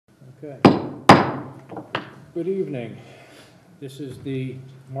Okay. Good evening. This is the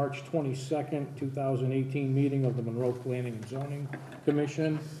March 22nd, 2018 meeting of the Monroe Planning and Zoning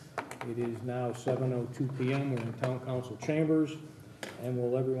Commission. It is now 7:02 p.m. We're in Town Council chambers. And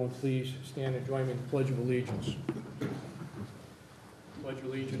will everyone please stand and join me in the Pledge of Allegiance. Pledge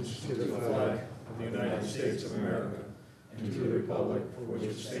allegiance to the flag of the United States of America and to the republic for which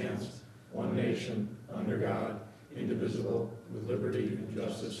it stands, one nation, under God, indivisible, with liberty and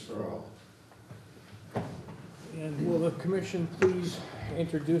justice for all. And will the commission please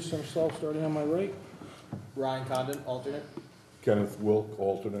introduce themselves, starting on my right? Ryan Condon, alternate. Kenneth Wilk,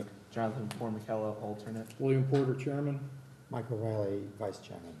 alternate. Jonathan Formicella, alternate. William Porter, chairman. Michael Riley, vice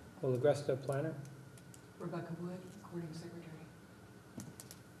chairman. Will Agresta, planner. Rebecca Wood, recording secretary.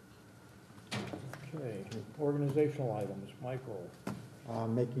 Okay, organizational items. Michael.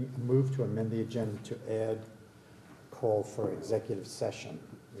 Making a move to amend the agenda to add call for executive session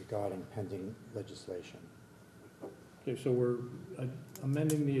regarding pending legislation. Okay, so we're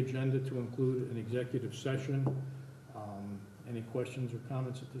amending the agenda to include an executive session. Any questions or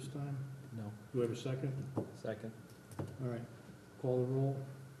comments at this time? No. Do we have a second? Second. All right, call the roll.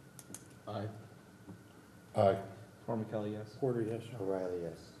 Aye. Aye. Formicella, yes. Porter, yes. O'Reilly,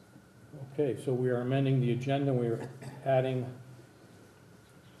 yes. Okay, so we are amending the agenda. We are adding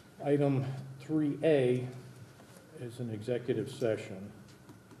item 3A as an executive session.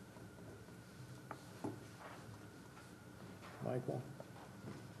 Michael?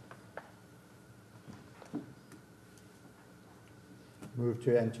 Move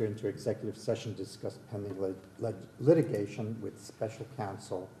to enter into executive session to discuss pending litigation with special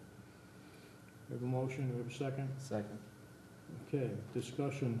counsel. We have a motion, we have a second? Second. Okay,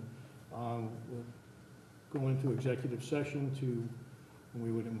 discussion. We'll go into executive session and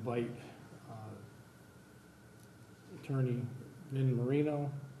we would invite Attorney Lynn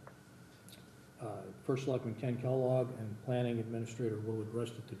Marino, First Selectman Ken Kellogg, and Planning Administrator Will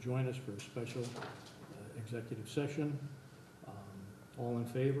Agresta to join us for a special executive session. All in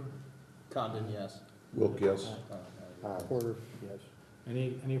favor? Condon, yes. Wilk, yes. Porter, yes.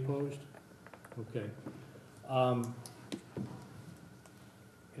 Any opposed? Okay.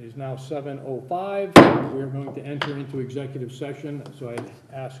 It is now 7:05. We are going to enter into executive session, so I'd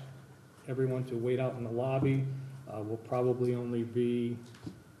ask everyone to wait out in the lobby. We'll probably only be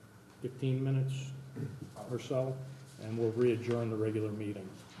 15 minutes or so, and we'll re-adjourn the regular meeting.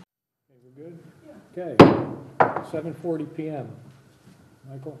 Okay, we're good? Yeah. Okay, 7:40 p.m.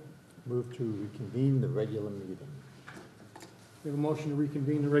 Michael? Move to reconvene the regular meeting. We have a motion to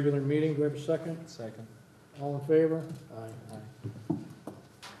reconvene the regular meeting. Do we have a second? Second. All in favor? Aye.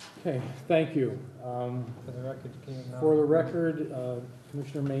 Okay, thank you. For the record, For the record,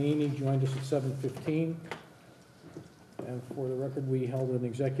 Commissioner Maini joined us at 7:15. And for the record, we held an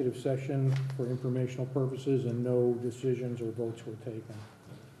executive session for informational purposes and no decisions or votes were taken.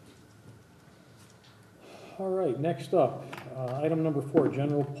 All right, next up, item number 4,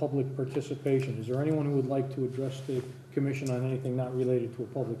 general public participation. Is there anyone who would like to address the commission on anything not related to a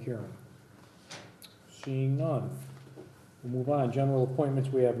public hearing? Seeing none. We'll move on. General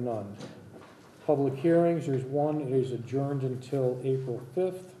appointments, we have none. Public hearings, there's one. It is adjourned until April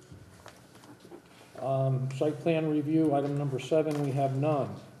 5th. Site plan review, item number 7, we have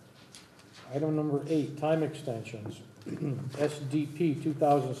none. Item number 8, time extensions. SDP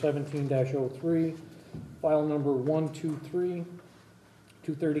 2017-03, file number 123,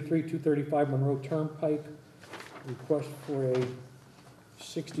 233, 235 Monroe Turnpike, request for a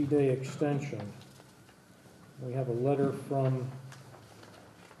 60-day extension. We have a letter from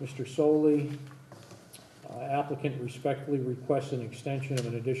Mr. Soley. Applicant respectfully requests an extension of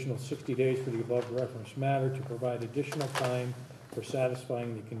an additional 60 days for the above referenced matter to provide additional time for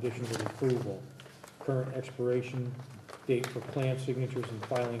satisfying the conditions of approval. Current expiration date for plan signatures and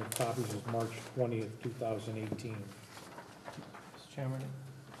filing of copies is March 20th, 2018. Mr. Chairman,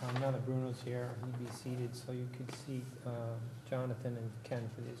 now that Bruno's here, he'd be seated so you could see Jonathan and Ken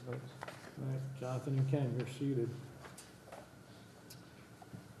for these votes. All right, Jonathan and Ken, you're seated.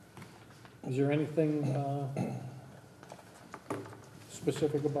 Is there anything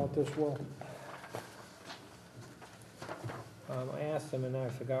specific about this, Will? I asked him and I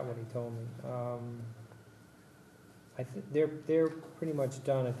forgot what he told me. I think they're pretty much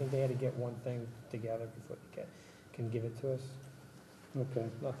done. I think they had to get one thing together before they can give it to us. Okay.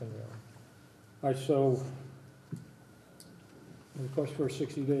 Nothing really. All right, so request for a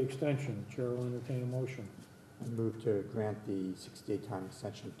 60-day extension. Chair will entertain a motion. I move to grant the 60-day time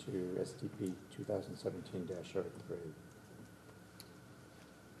extension to SDP 2017-03.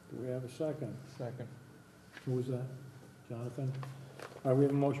 Do we have a second? Second. Who was that? Jonathan? All right, we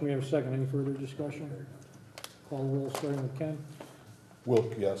have a motion, we have a second. Any further discussion? Call the roll, starting with Ken.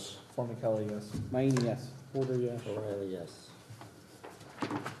 Wilk, yes. Formicella, yes. Mayne, yes. Porter, yes. O'Reilly, yes.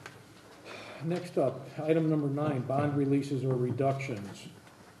 Next up, item number 9, bond releases or reductions.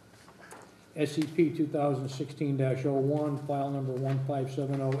 SCP 2016-01, file number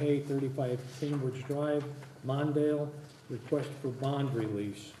 15708, 35 Cambridge Drive, Mondale, request for bond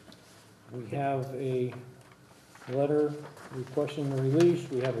release. We have a letter requesting the release.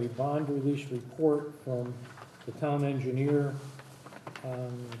 We have a bond release report from the town engineer.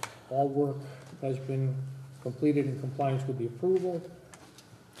 All work has been completed in compliance with the approval.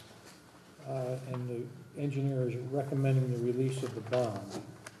 And the engineer is recommending the release of the bond.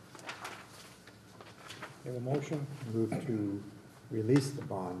 You have a motion? Move to release the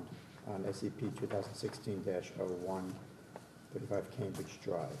bond on SCP 2016-01, 35 Cambridge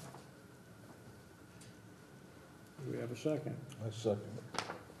Drive. Do we have a second? I second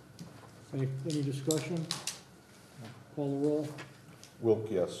it. Any discussion? Call the roll. Wilk,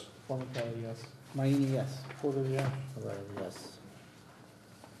 yes. Formicella, yes. Mayne, yes. Porter, yes. O'Reilly, yes.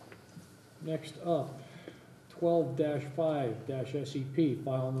 Next up, 12-5-SEP,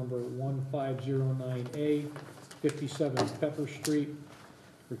 file number 1509A, 57 Pepper Street,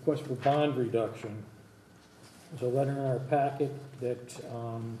 request for bond reduction. There's a letter in our packet that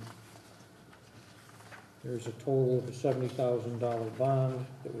there's a total of a $70,000 bond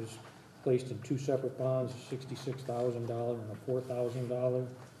that was placed in 2 separate bonds, a $66,000 and a $4,000.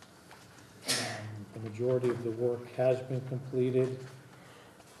 The majority of the work has been completed.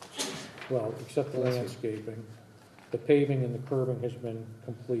 Well, except the landscaping. The paving and the curbing has been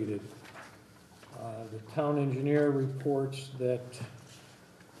completed. The town engineer reports that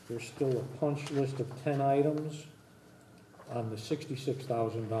there's still a punch list of 10 items on the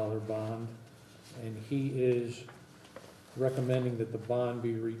 $66,000 bond, and he is recommending that the bond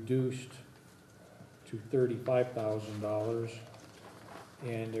be reduced to $35,000.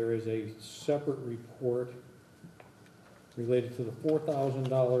 And there is a separate report related to the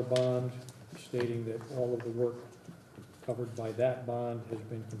 $4,000 bond, stating that all of the work covered by that bond has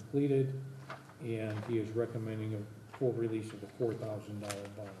been completed, and he is recommending a full release of the $4,000 bond.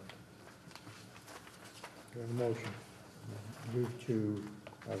 Do you have a motion? Move to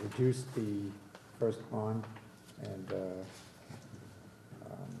reduce the first bond and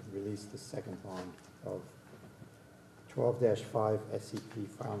release the second bond of 12-5 SCP,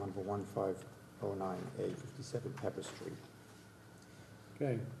 file number 1509A, 57 Pepper Street.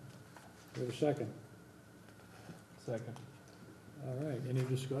 Okay. Do you have a second? Second. All right, any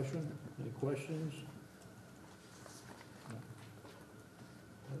discussion? Any questions? No.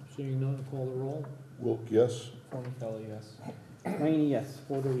 Seeing none, call the roll. Wilk, yes. Formicella, yes. Mayne, yes.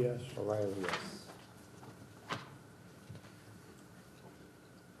 Porter, yes. O'Reilly, yes.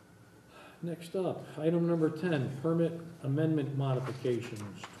 Next up, item number 10, permit amendment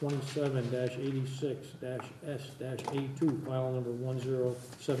modifications, 27-86-S-A2, file number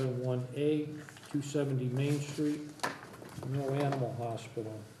 1071A, 270 Main Street, Monroe Animal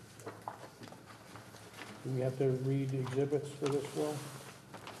Hospital. Do we have to read the exhibits for this one?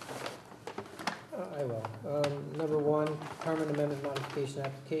 I will. Number 1, permit amendment modification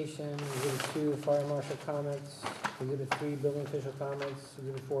application. Exhibit 2, fire marshal comments. Exhibit 3, building official comments.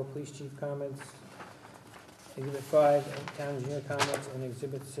 Exhibit 4, police chief comments. Exhibit 5, town engineer comments. And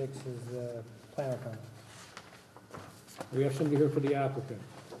Exhibit 6 is planner comments. We have somebody here for the applicant.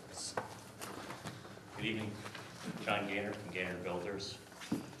 Good evening, John Gaynor from Gaynor Builders.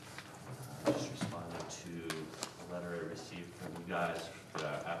 Just responding to a letter I received from you guys,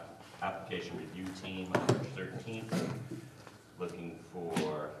 the application review team on March 13th, looking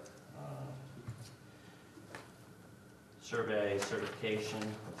for survey certification,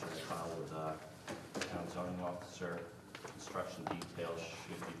 which I filed with the town zoning officer. Construction details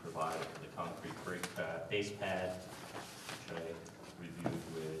should be provided for the concrete base pad, which I reviewed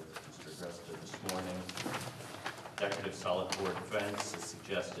with Mr. Agresta this morning. Decorative solid board fence is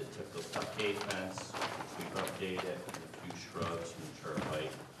suggested, typical stockade fence, which we've updated, and a few shrubs, mature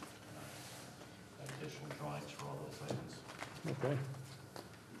height, additional drawings for all those items. Okay.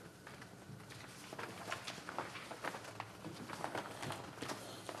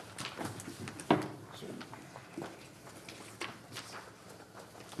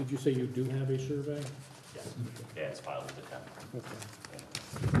 Did you say you do have a survey? Yes, yeah, it's filed with the town. Okay,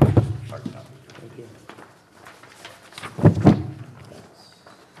 Hard copy. thank you.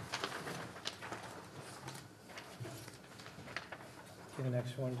 Do the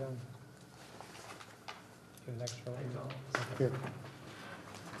next one, John? Do the next one. Here.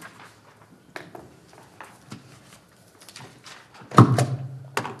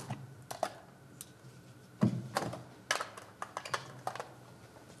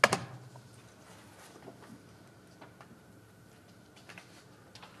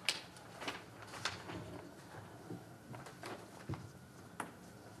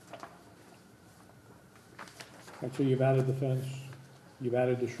 And so you've added the fence, you've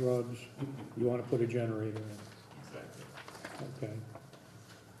added the shrubs, you want to put a generator in. Exactly. Okay.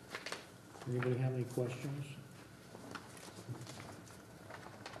 Anybody have any questions?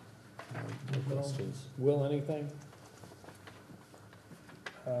 No questions. Will, anything?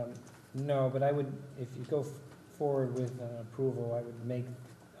 No, but I would, if you go forward with approval, I would make,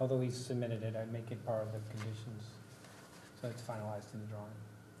 although he's submitted it, I'd make it part of the conditions, so it's finalized in the drawing,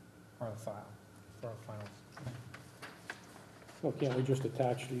 or the file, for a final. Well, can't we just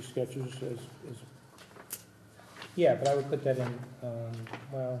attach these sketches as, Yeah, but I would put that in,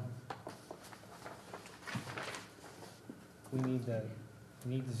 well, we need the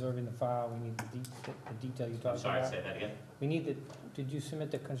reserve in the file, we need the detail you I'm talked sorry, about. say that again? We need the, did you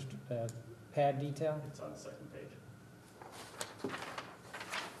submit the pad detail? It's on the second page.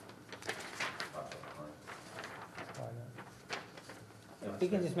 We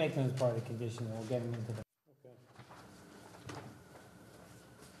can just make them as part of the condition, and we'll get them into the.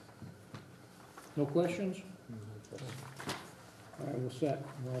 no questions? All right, we're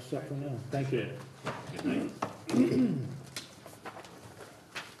all set for now. Thank you. Good night.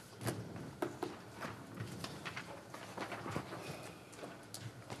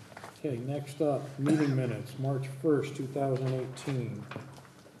 Okay, next up, meeting minutes, March 1st, 2018.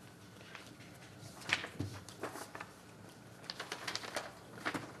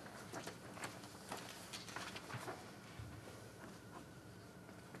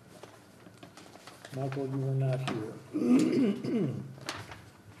 Michael, you were not here.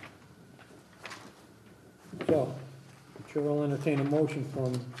 So, the chair will entertain a motion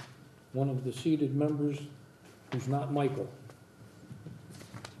from one of the seated members who's not Michael.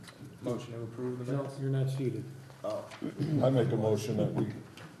 Motion to approve the No, minutes? you're not seated. Oh. I make a motion that we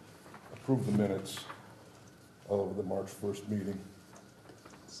approve the minutes of the March 1st meeting.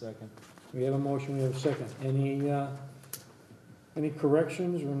 Second. We have a motion, we have a second. Any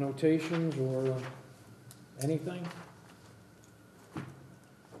corrections or notations or anything? No.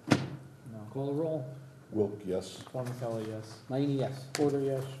 Call the roll. Wilk, yes. Formicelli, yes. Mayini, yes. Porter,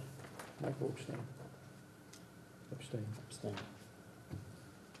 yes. Michael, abstain. Abstain. Abstain.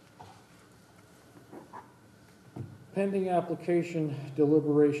 Pending application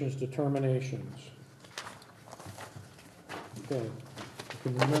deliberations determinations. Okay, you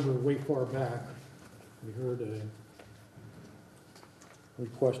can remember way far back, we heard a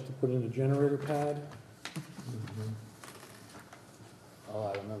request to put in a generator pad. Oh,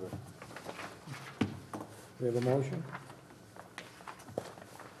 I remember. We have a motion?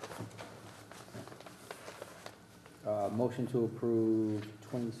 Motion to approve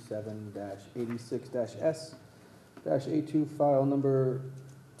 27-86-S-A2, file number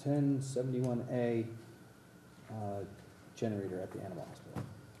 1071A, generator at the animal hospital.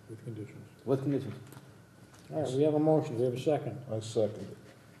 With conditions. With conditions. All right, we have a motion, we have a second. I second it.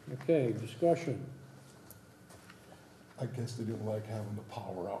 Okay, discussion. I guess they didn't like having the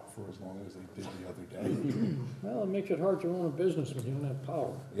power out for as long as they did the other day. Well, it makes it hard to run a business when you don't have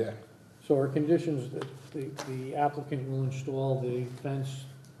power. Yeah. So our conditions, that the applicant will install the fence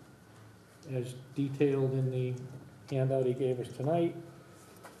as detailed in the handout he gave us tonight.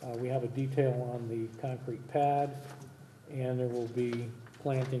 We have a detail on the concrete pad, and there will be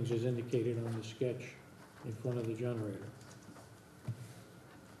plantings as indicated on the sketch in front of the generator.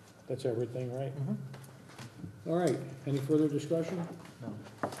 That's everything, right? All right, any further discussion? No.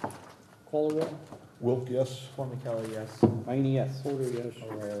 Call the roll. Wilk, yes. Formicelli, yes. Mayini, yes. Porter, yes.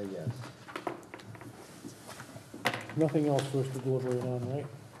 O'Reilly, yes. Nothing else for us to deliberate on, right?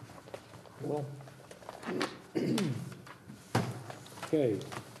 Well. Okay.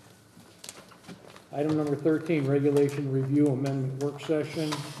 Item number 13, regulation review amendment work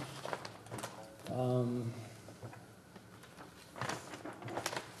session.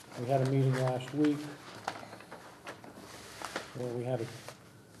 We had a meeting last week where we had a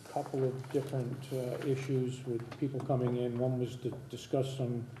couple of different issues with people coming in. One was to discuss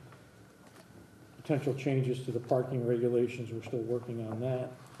some potential changes to the parking regulations. We're still working on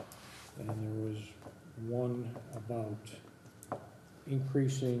that. And there was one about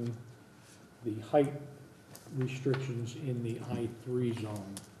increasing the height restrictions in the I-3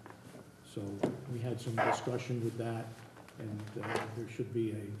 zone. So we had some discussion with that, and there should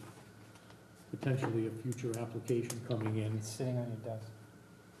be potentially a future application coming in. It's sitting on your desk.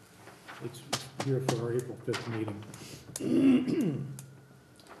 It's here for our April 5th meeting.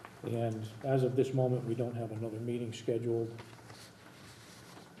 And as of this moment, we don't have another meeting scheduled.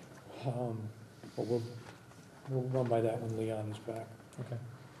 But we'll run by that when Leon is back. Okay.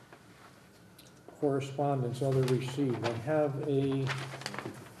 Correspondence, other received. I have a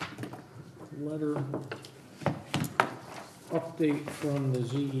letter update from the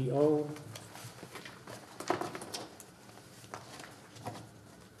ZEO.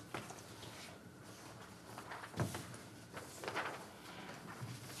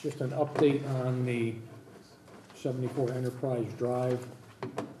 Just an update on the 74 Enterprise Drive.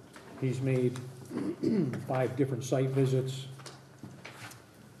 He's made 5 different site visits.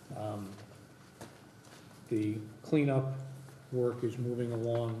 The cleanup work is moving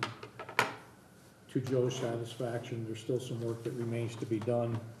along to Joe's satisfaction. There's still some work that remains to be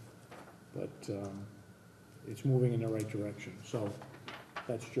done, but it's moving in the right direction. So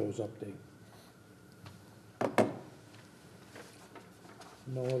that's Joe's update.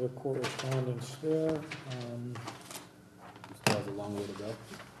 No other correspondence there. Still has a long way to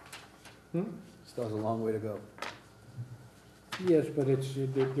go. Still has a long way to go. Yes, but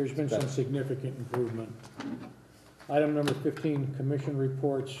there's been some significant improvement. Item number 15, commission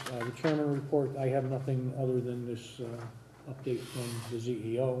reports. The chairman report, I have nothing other than this update from the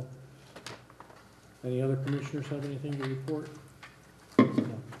ZEO. Any other commissioners have anything to report?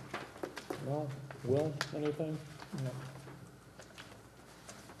 No? Will, anything? No.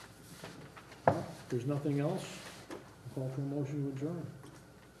 If there's nothing else, I'll call for a motion to adjourn.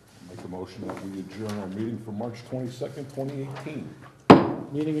 Make a motion that we adjourn our meeting for March 22nd, 2018.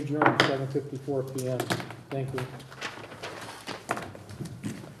 Meeting adjourned, 7:54 PM. Thank you.